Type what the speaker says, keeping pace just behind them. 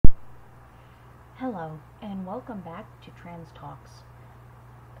Hello, and welcome back to Trans Talks.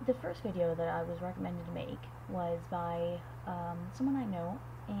 The first video that I was recommended to make was by someone I know,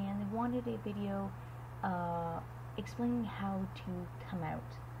 and they wanted a video explaining how to come out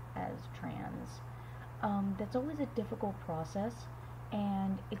as trans. That's always a difficult process,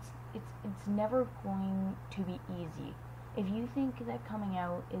 and it's never going to be easy. If you think that coming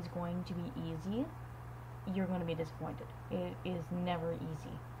out is going to be easy, you're going to be disappointed. It is never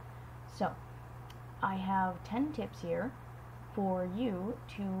easy. So, I have 10 tips here for you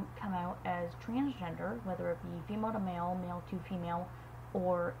to come out as transgender, whether it be female to male, male to female,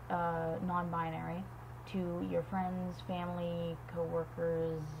 or non-binary, to your friends, family,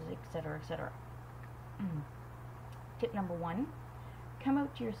 co-workers, etc., etc. Tip number 1, come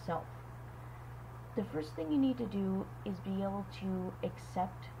out to yourself. The first thing you need to do is be able to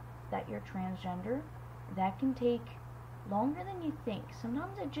accept that you're transgender. That can take longer than you think.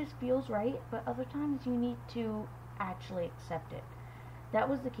 Sometimes it just feels right, but other times you need to actually accept it. That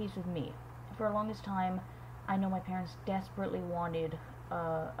was the case with me. For the longest time, I know my parents desperately wanted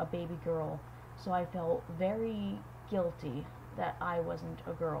a baby girl, so I felt very guilty that I wasn't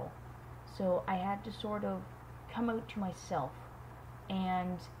a girl. So I had to sort of come out to myself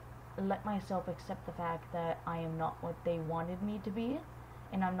and let myself accept the fact that I am not what they wanted me to be,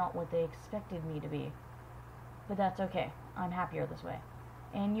 and I'm not what they expected me to be. But that's okay. I'm happier this way.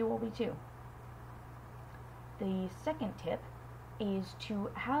 And you will be too. The second tip is to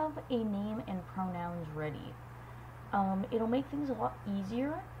have a name and pronouns ready. It'll make things a lot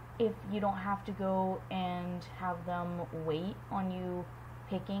easier if you don't have to go and have them wait on you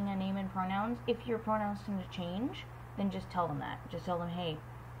picking a name and pronouns. If your pronouns tend to change, then just tell them that. Just tell them, hey,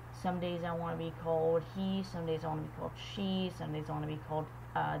 some days I want to be called he, some days I want to be called she, some days I want to be called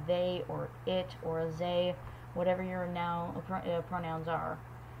they or it or they, whatever your pronouns are.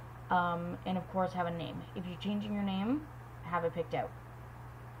 And of course have a name. If you're changing your name, have it picked out.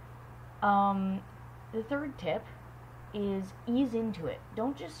 The third tip is ease into it.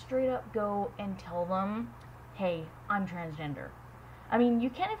 Don't just straight up go and tell them, hey, I'm transgender. I mean, you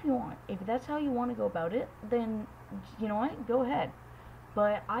can if you want. If that's how you want to go about it, then, you know what, go ahead.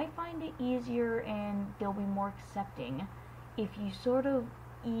 But I find it easier, and they'll be more accepting if you sort of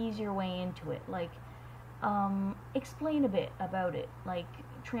ease your way into it. Like, explain a bit about it, like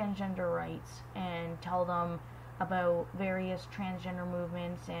transgender rights, and tell them about various transgender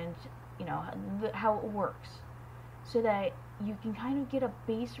movements and, you know, how it works, so that you can kind of get a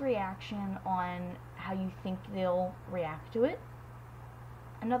base reaction on how you think they'll react to it.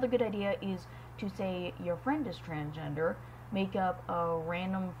 Another good idea is to say your friend is transgender. Make up a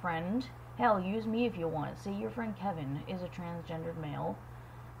random friend. Hell, use me if you want. Say your friend Kevin is a transgendered male,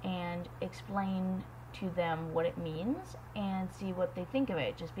 and explain to them what it means and see what they think of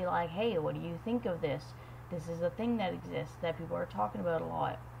it. Just be like, hey, what do you think of this? This is a thing that exists that people are talking about a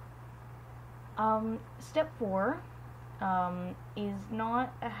lot. Step 4 is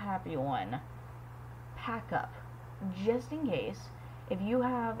not a happy one. Pack up. Just in case, if you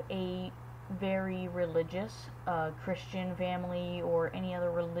have a very religious Christian family or any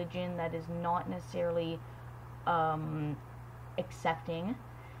other religion that is not necessarily accepting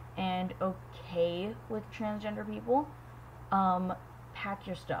and okay with transgender people, pack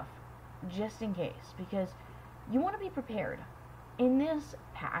your stuff just in case, because you want to be prepared. In this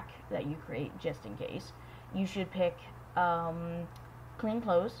pack that you create just in case, you should pick clean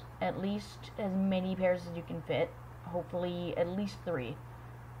clothes, at least as many pairs as you can fit, hopefully at least 3.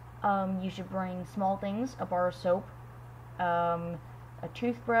 You should bring small things, a bar of soap, a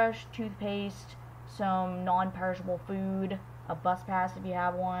toothbrush, toothpaste, some non-perishable food, a bus pass if you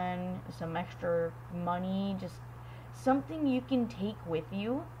have one, some extra money, just something you can take with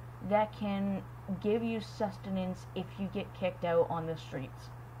you that can give you sustenance if you get kicked out on the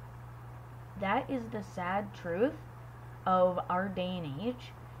streets. That is the sad truth of our day and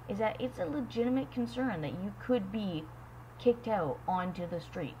age, is that it's a legitimate concern that you could be kicked out onto the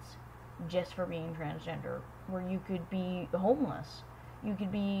streets just for being transgender, where you could be homeless, you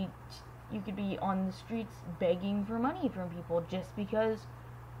could be on the streets begging for money from people just because,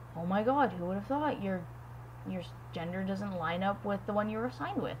 oh my god, who would have thought your gender doesn't line up with the one you're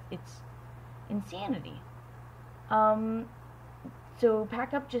assigned with? It's insanity. So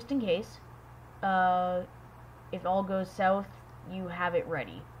pack up just in case. If all goes south, you have it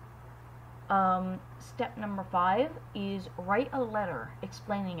ready. Step number 5 is write a letter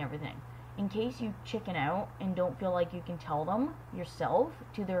explaining everything. In case you chicken out and don't feel like you can tell them yourself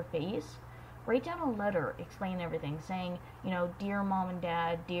to their face, write down a letter explaining everything, saying, you know, dear mom and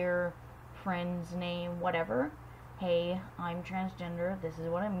dad, dear friend's name, whatever. hey, I'm transgender, this is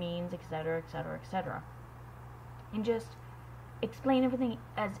what it means, etc., etc., etc. And just explain everything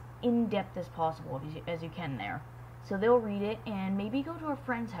as in-depth as possible as you can there. So they'll read it, and maybe go to a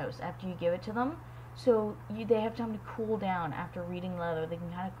friend's house after you give it to them, so they have time to cool down after reading the letter. They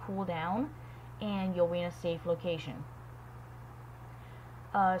can kind of cool down, and you'll be in a safe location.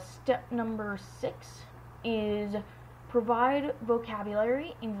 Step number 6 is provide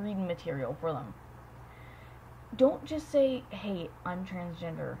vocabulary and reading material for them. Don't just say, hey, I'm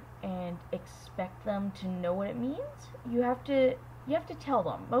transgender, and expect them to know what it means. You have to tell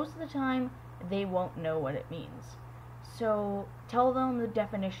them. Most of the time, they won't know what it means. So tell them the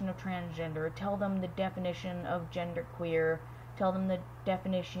definition of transgender, tell them the definition of genderqueer, tell them the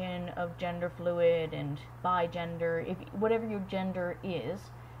definition of gender fluid and bigender, whatever your gender is,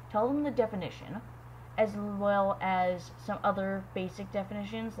 tell them the definition, as well as some other basic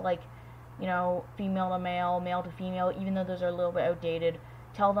definitions, like, female to male, male to female, even though those are a little bit outdated.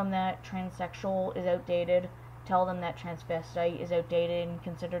 Tell them that transsexual is outdated, tell them that transvestite is outdated and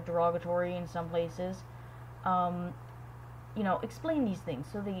considered derogatory in some places. Explain these things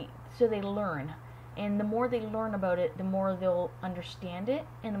so they learn. And the more they learn about it, the more they'll understand it,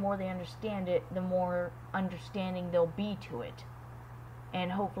 and the more they understand it, the more understanding they'll be to it.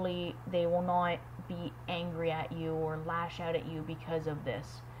 And hopefully they will not be angry at you or lash out at you because of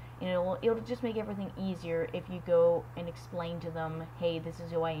this. It'll just make everything easier if you go and explain to them, hey, this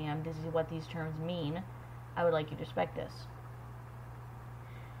is who I am, this is what these terms mean, I would like you to respect this.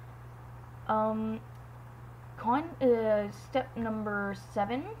 Step number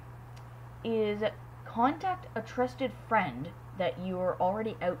 7 is contact a trusted friend that you are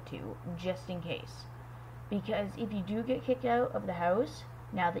already out to, just in case. Because if you do get kicked out of the house,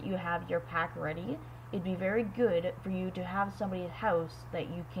 now that you have your pack ready, it'd be very good for you to have somebody's house that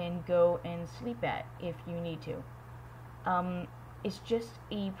you can go and sleep at if you need to. It's just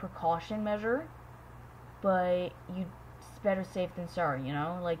a precaution measure, but it's better safe than sorry,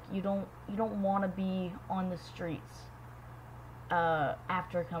 Like, you don't want to be on the streets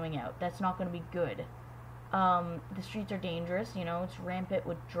after coming out. That's not going to be good. The streets are dangerous, it's rampant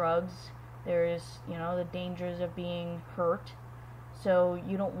with drugs. There's, the dangers of being hurt. So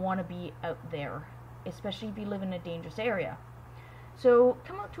you don't want to be out there, especially if you live in a dangerous area. So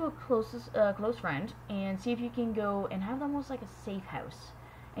come out to a close friend and see if you can go and have almost like a safe house.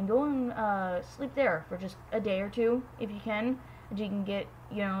 And go and sleep there for just a day or two, if you can. Until you can get,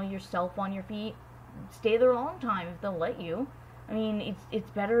 yourself on your feet. Stay there a long time if they'll let you. I mean, it's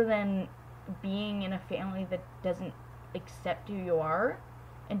better than being in a family that doesn't accept who you are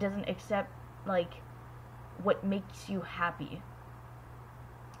and doesn't accept, like, what makes you happy.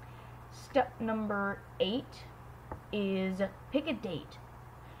 Step number 8 is pick a date.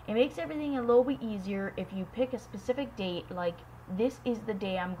 It makes everything a little bit easier if you pick a specific date, like, this is the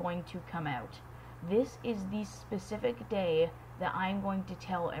day I'm going to come out. This is the specific day that I'm going to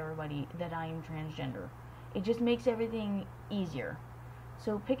tell everybody that I am transgender. It just makes everything easier.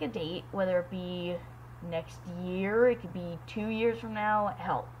 So pick a date, whether it be next year, it could be 2 years from now,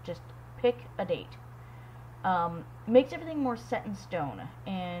 hell, just pick a date. Makes everything more set in stone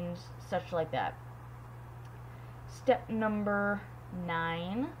and such like that. Step number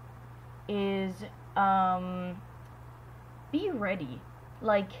 9 is be ready.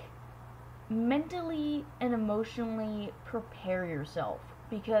 Like, mentally and emotionally prepare yourself,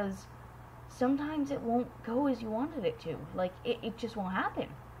 because sometimes it won't go as you wanted it to. Like, it just won't happen.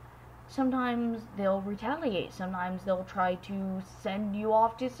 Sometimes they'll retaliate. Sometimes they'll try to send you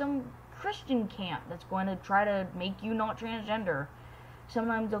off to some Christian camp that's going to try to make you not transgender.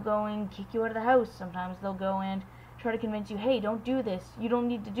 Sometimes they'll go and kick you out of the house. Sometimes they'll go and try to convince you, hey, don't do this. You don't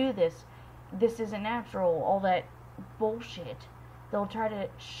need to do this. This isn't natural. All that bullshit. They'll try to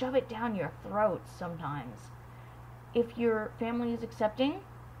shove it down your throat sometimes. If your family is accepting,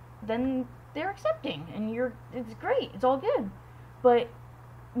 then they're accepting, and it's great. It's all good. But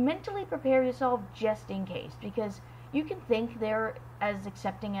mentally prepare yourself just in case, because you can think they're as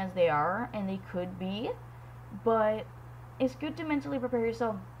accepting as they are, and they could be, but it's good to mentally prepare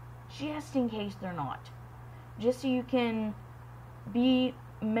yourself just in case they're not. Just so you can be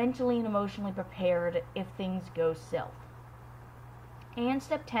mentally and emotionally prepared if things go south. And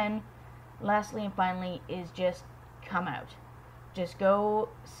step 10, lastly and finally, is just come out. Just go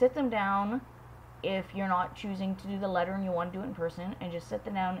sit them down if you're not choosing to do the letter and you want to do it in person, and just sit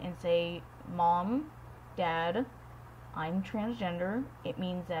them down and say, Mom, Dad, I'm transgender. It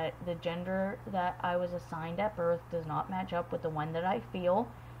means that the gender that I was assigned at birth does not match up with the one that I feel.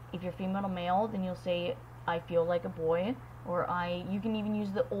 If you're female to male, then you'll say, I feel like a boy, or you can even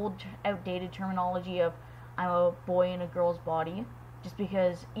use the old outdated terminology of, I'm a boy in a girl's body, just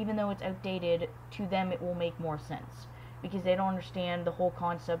because even though it's outdated, to them it will make more sense. Because they don't understand the whole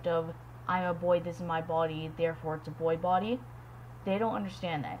concept of, I'm a boy, this is my body, therefore it's a boy body. They don't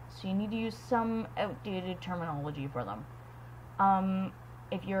understand that. So you need to use some outdated terminology for them.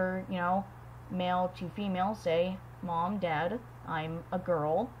 If you're, male to female, say, mom, dad, I'm a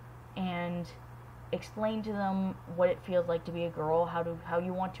girl, and explain to them what it feels like to be a girl, how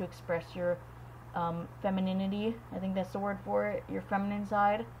you want to express your femininity. I think that's the word for it, your feminine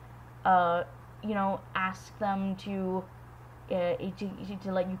side. Ask them to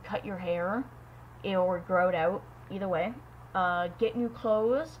let you cut your hair or grow it out, either way. Get new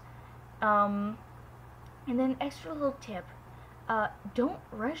clothes. And then extra little tip, don't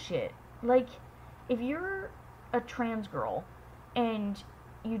rush it. Like, if you're a trans girl and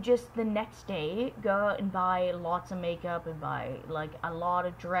you just the next day go out and buy lots of makeup and buy like a lot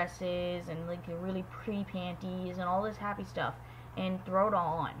of dresses and like really pretty panties and all this happy stuff and throw it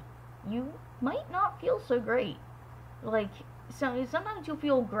all on, you might not feel so great. Like, sometimes you'll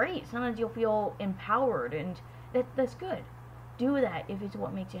feel great, sometimes you'll feel empowered, and that's good. Do that if it's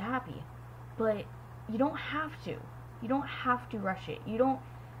what makes you happy, but you don't have to. You don't have to rush it. You don't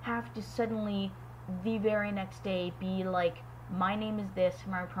have to suddenly the very next day be like, my name is this,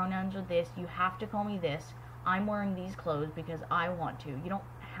 my pronouns are this, you have to call me this, I'm wearing these clothes because I want to. You don't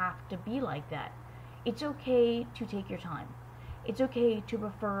have to be like that. It's okay to take your time. It's okay to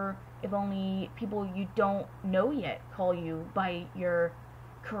prefer if only people you don't know yet call you by your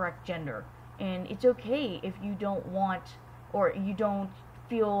correct gender. And it's okay if you don't want, or you don't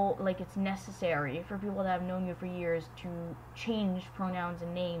feel like it's necessary for people that have known you for years to change pronouns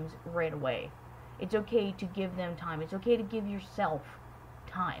and names right away. It's okay to give them time. It's okay to give yourself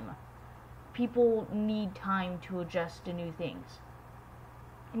time. People need time to adjust to new things.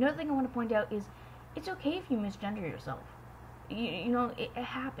 Another thing I want to point out is it's okay if you misgender yourself. It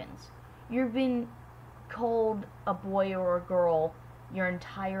happens. You've been called a boy or a girl your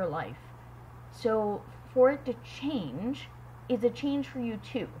entire life. So for it to change is a change for you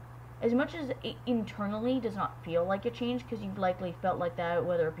too. As much as it internally does not feel like a change, because you've likely felt like that,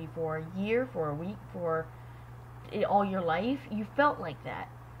 whether it be for a year, for a week, for all your life, you felt like that.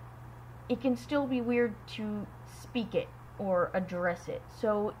 It can still be weird to speak it or address it.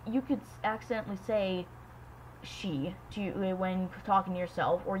 So you could accidentally say she when talking to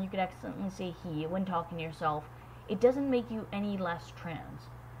yourself, or you could accidentally say he when talking to yourself. It doesn't make you any less trans.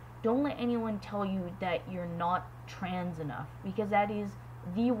 Don't let anyone tell you that you're not trans enough, because that is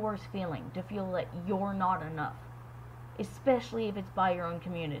the worst feeling, to feel that you're not enough, especially if it's by your own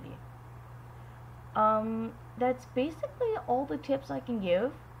community. That's basically all the tips I can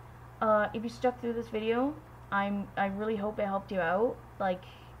give. If you stuck through this video, I really hope it helped you out. Like,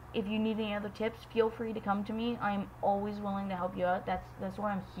 if you need any other tips, feel free to come to me. I'm always willing to help you out. That's what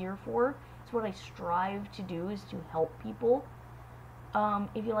I'm here for. It's what I strive to do, is to help people.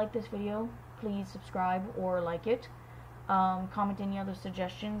 If you like this video, please subscribe or like it. Comment any other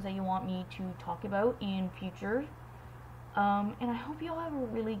suggestions that you want me to talk about in future. And I hope you all have a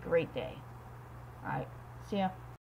really great day. Alright, see ya.